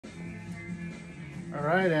All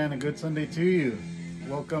right, and a good Sunday to you.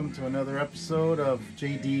 Welcome to another episode of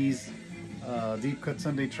JD's Deep Cut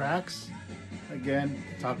Sunday Tracks. Again,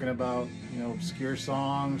 talking about obscure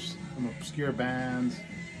songs from obscure bands,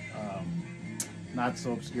 um, not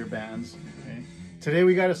so obscure bands. Okay? Today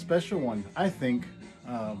we got a special one. I think,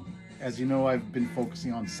 as you know, I've been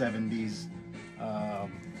focusing on '70s,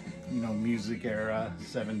 music era,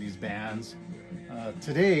 '70s bands.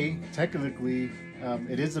 Today, technically,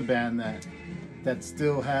 it is a band that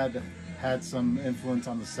still had some influence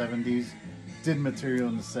on the '70s, did material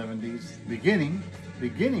in the '70s, beginning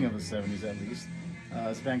of the '70s at least.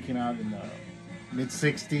 This band came out in the mid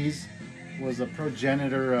 '60s, was a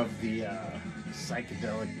progenitor of the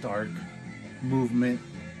psychedelic dark movement,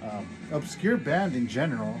 obscure band in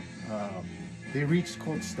general. They reached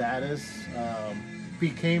cult status,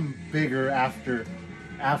 became bigger after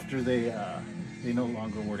they no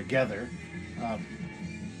longer were together.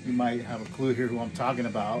 You might have a clue here who I'm talking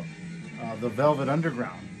about. The Velvet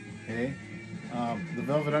Underground. Okay, the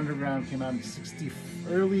Velvet Underground came out in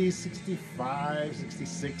early '65,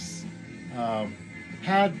 '66.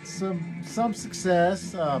 Had some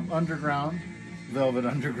success. Underground, Velvet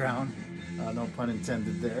Underground. No pun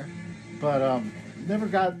intended there. But never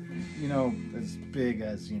got as big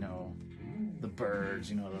as the Birds.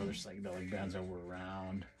 The other psychedelic bands that were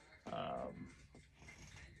around.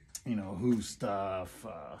 Who stuff,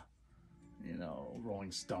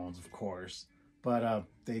 Rolling Stones, of course. But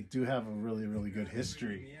they do have a really, really good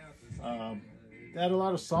history. They had a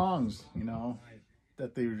lot of songs,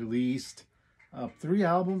 that they released. 3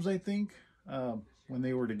 albums, I think, when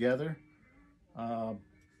they were together. Going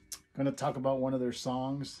to talk about one of their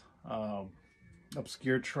songs,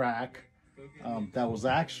 obscure track, that was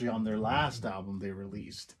actually on their last album they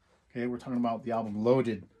released. Okay, we're talking about the album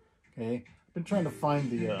Loaded. Okay, been trying to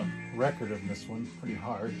find the record of this one, pretty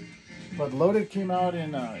hard. But Loaded came out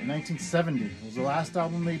in 1970. It was the last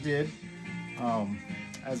album they did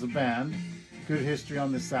as a band. Good history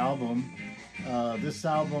on this album. This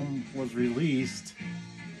album was released,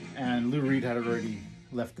 and Lou Reed had already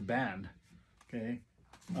left the band. Okay,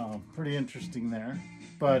 pretty interesting there.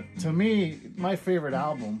 But to me, my favorite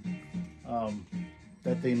album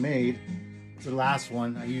that they made is the last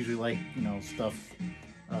one. I usually like stuff.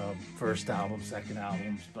 First album, second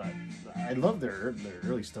albums, but I love their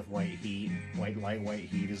early stuff. White Heat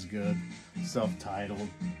is good. Self-titled,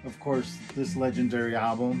 of course. This legendary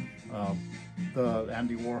album, the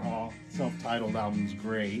Andy Warhol self-titled album, is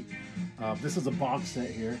great. This is a box set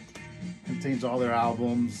here, contains all their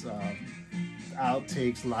albums,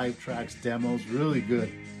 outtakes, live tracks, demos. Really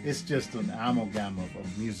good. It's just an amalgam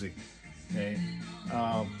of music. Okay.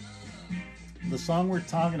 The song we're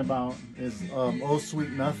talking about is "Oh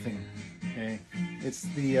Sweet Nuthin." Okay, it's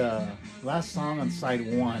the last song on side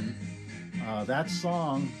 1. That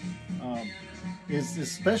song is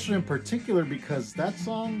especially in particular because that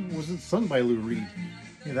song wasn't sung by Lou Reed.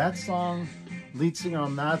 Okay, that song, lead singer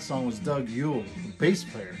on that song was Doug Yule, the bass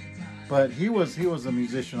player. But he was a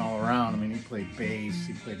musician all around. I mean, he played bass,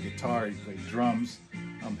 he played guitar, he played drums.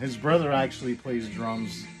 His brother actually plays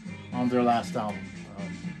drums on their last album.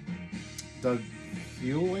 Doug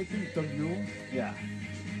Yule, I think. Doug Yule? Yeah.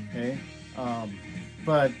 Okay.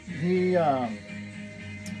 But he, I'm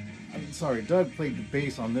sorry, Doug played the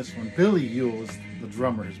bass on this one. Billy Yule is the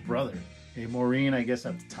drummer, his brother. Okay, Maureen, I guess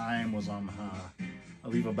at the time, was on a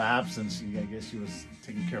leave of absence. I guess she was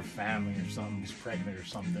taking care of family or something, was pregnant or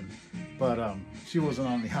something. But she wasn't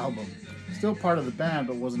on the album. Still part of the band,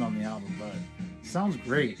 but wasn't on the album. But sounds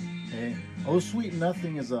great. Okay. Oh Sweet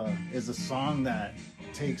Nuthin is a song that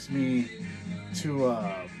takes me to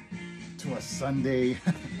a Sunday,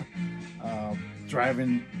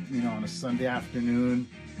 driving on a Sunday afternoon,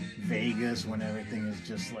 Vegas, when everything is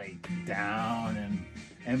just like down and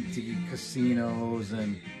empty casinos,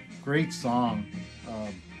 and great song.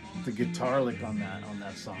 The guitar lick on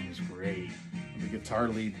that song is great. The guitar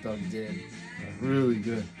lead Doug did, really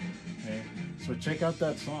good. Okay, so check out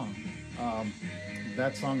that song.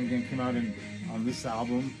 That song again came out on this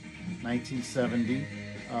album, 1970.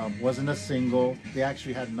 Wasn't a single. They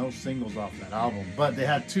actually had no singles off that album, but they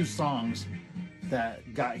had 2 songs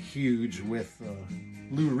that got huge with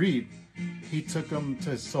Lou Reed. He took them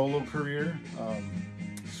to his solo career,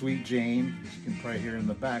 Sweet Jane, which you can probably hear in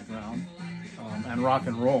the background, and Rock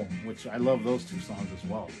and Roll, which I love those 2 songs as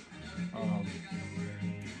well.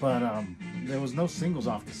 But there was no singles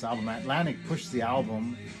off this album. Atlantic pushed the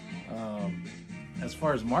album as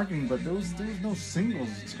far as marketing, but there was no singles.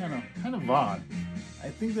 It's kind of odd. I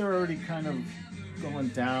think they were already kind of going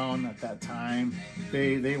down at that time.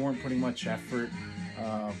 They weren't putting much effort.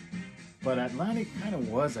 but Atlantic kind of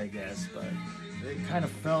was, I guess, but it kind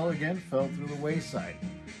of fell through the wayside.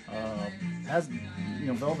 Has, you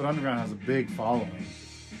know, Velvet Underground has a big following.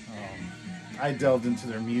 I delved into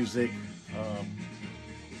their music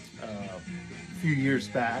a few years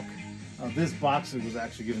back. This box was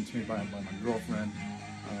actually given to me by my girlfriend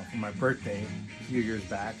for my birthday a few years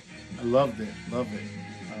back. I loved it.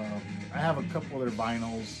 I have a couple of their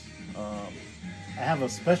vinyls. I have a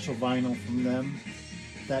special vinyl from them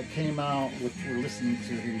that came out, which we're listening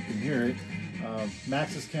to here. You can hear it.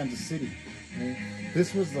 Max's Kansas City. Okay?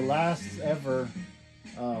 This was the last ever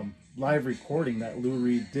live recording that Lou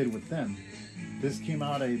Reed did with them. This came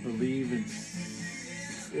out, I believe,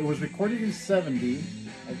 it was recorded in '70.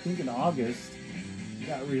 I think in August.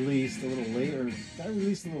 Got released a little later.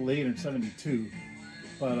 In '72.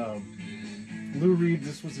 But Lou Reed,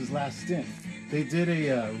 this was his last stint. They did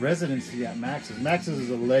a residency at Max's. Max's is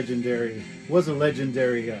was a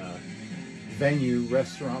legendary venue,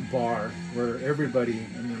 restaurant, bar where everybody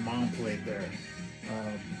and their mom played there.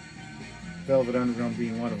 Velvet Underground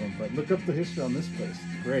being one of them. But look up the history on this place.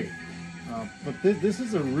 It's great. But this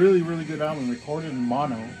is a really, really good album, recorded in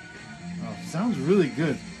mono. Sounds really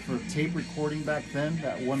good for tape recording back then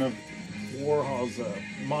that one of Warhol's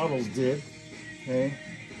models did. Okay,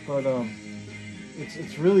 but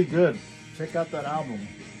it's really good. Check out that album.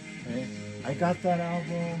 Okay, I got that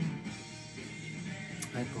album,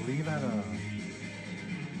 I believe, at a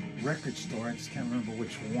record store. I just can't remember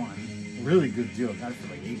which one. Really good deal. Got it for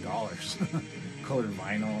like $8. Colored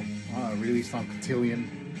vinyl, released on Cotillion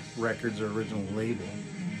Records, or original label.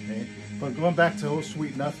 Okay, but going back to Oh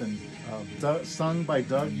Sweet Nuthin, sung by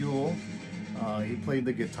Doug Yule. He played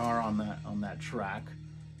the guitar on that track.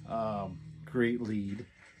 Great lead,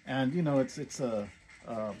 and you know it's a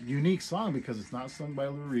unique song because it's not sung by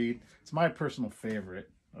Lou Reed. It's my personal favorite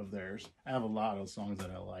of theirs. I have a lot of songs that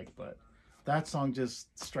I like, but that song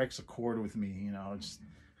just strikes a chord with me. You know, it's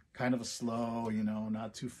kind of a slow, you know,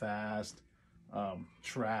 not too fast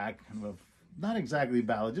track, kind of not exactly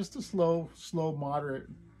ballad, just a slow, moderate,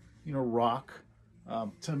 you know, rock.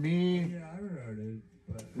 To me, yeah, I heard it,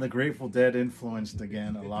 but the Grateful Dead influenced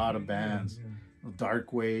again a lot of bands.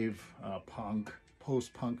 Dark wave, punk,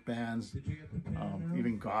 post-punk bands,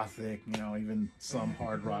 even gothic, you know, even some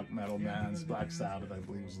hard rock metal bands. Black Sabbath, I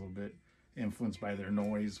believe, was a little bit influenced by their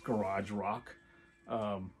noise, garage rock.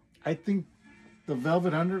 I think the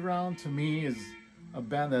Velvet Underground, to me, is a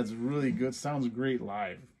band that's really good. Sounds great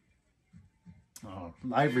live.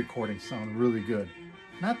 Live recordings sound really good.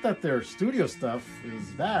 Not that their studio stuff is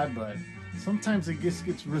bad, but sometimes it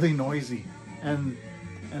gets really noisy, and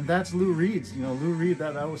that's Lou Reed's. You know, Lou Reed,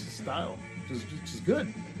 that was his style, which is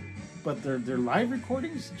good. But their live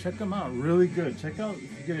recordings, check them out, really good. Check out, if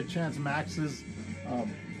you get a chance, Max's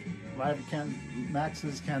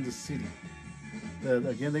Kansas City.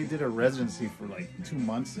 Again, they did a residency for like 2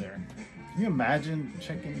 months there. Can you imagine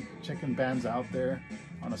checking bands out there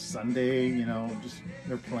on a Sunday? You know, just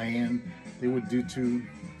they're playing. They would do two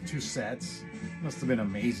sets. Must have been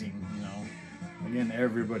amazing. You know, again,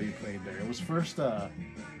 everybody played there. It was first a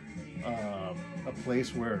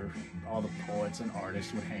place where all the poets and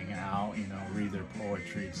artists would hang out, you know, read their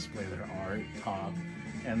poetry, display their art, talk.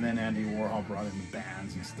 And then Andy Warhol brought in the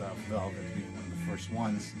bands and stuff, Velvet being one of the first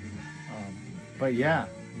ones. But yeah,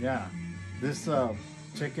 this,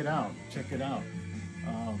 check it out.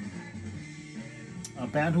 A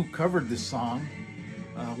band who covered this song,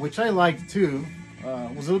 which I liked too,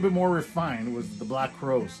 was a little bit more refined, was the Black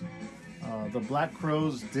Crowes. The Black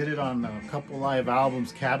Crowes did it on a couple live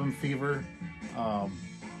albums, Cabin Fever,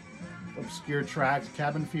 obscure tracks,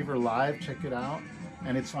 Cabin Fever Live, check it out.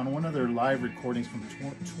 And it's on one of their live recordings from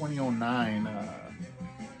 2009,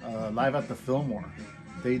 live at the Fillmore.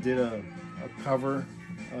 They did a cover,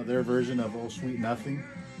 their version of Oh Sweet Nuthin,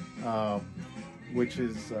 which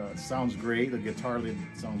is sounds great. The guitar lead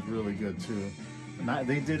sounds really good too. And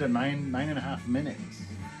they did a 9.5 minutes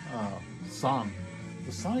song.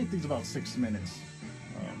 The song, I think, is about 6 minutes,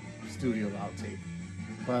 studio outtake.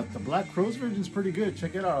 But the Black Crowes version is pretty good.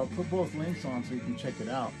 Check it out. I'll put both links on so you can check it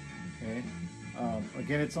out. Okay.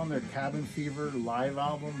 Again, it's on their Cabin Fever live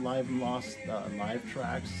album, Live and Lost live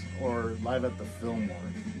tracks, or Live at the Fillmore.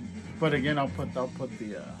 But again, I'll put the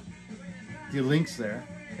links there.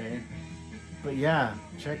 Okay. But yeah,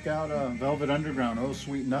 check out Velvet Underground, Oh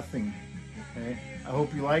Sweet Nuthin. Okay. I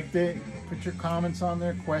hope you liked it. Put your comments on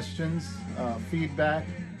there, questions, feedback,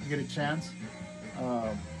 if you get a chance.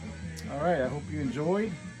 All right, I hope you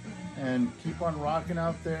enjoyed, and keep on rocking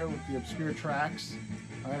out there with the obscure tracks.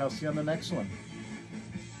 All right, I'll see you on the next one.